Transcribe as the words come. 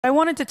I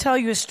wanted to tell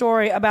you a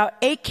story about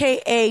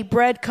A.K.A.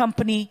 Bread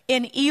Company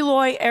in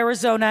Eloy,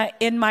 Arizona,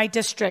 in my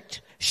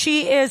district.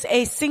 She is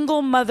a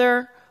single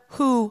mother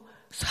whose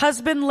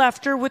husband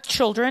left her with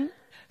children.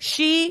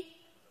 She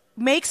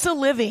makes a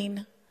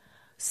living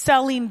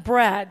selling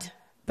bread,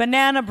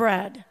 banana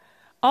bread,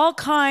 all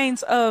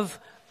kinds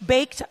of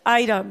baked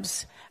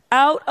items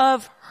out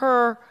of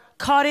her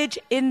cottage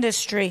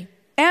industry.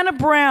 Anna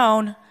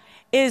Brown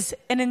is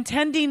an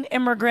intending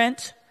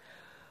immigrant.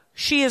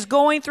 She is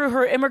going through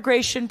her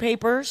immigration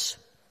papers.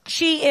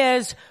 She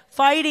is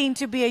fighting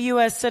to be a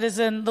U.S.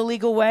 citizen the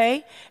legal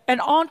way,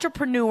 an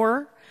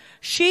entrepreneur.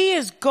 She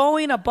is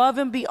going above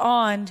and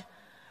beyond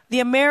the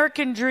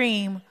American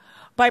dream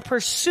by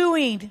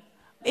pursuing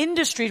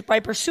industry, by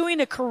pursuing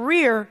a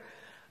career,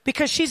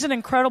 because she's an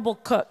incredible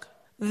cook.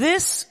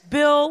 This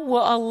bill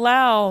will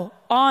allow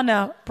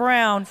Anna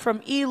Brown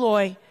from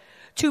Eloy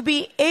to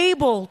be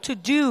able to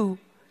do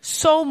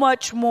so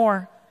much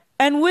more.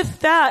 And with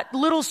that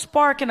little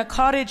spark in a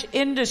cottage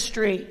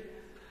industry,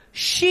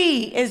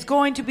 she is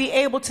going to be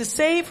able to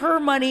save her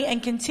money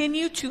and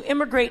continue to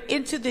immigrate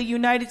into the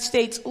United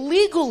States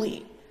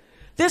legally.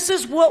 This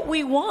is what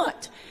we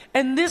want.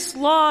 And this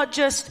law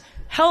just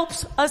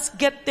helps us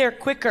get there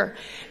quicker.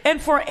 And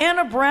for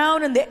Anna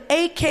Brown and the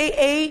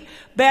A.K.A.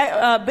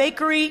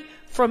 Bakery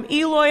from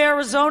Eloy,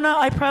 Arizona,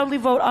 I proudly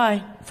vote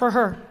aye for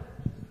her.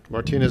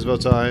 Martinez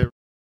votes aye.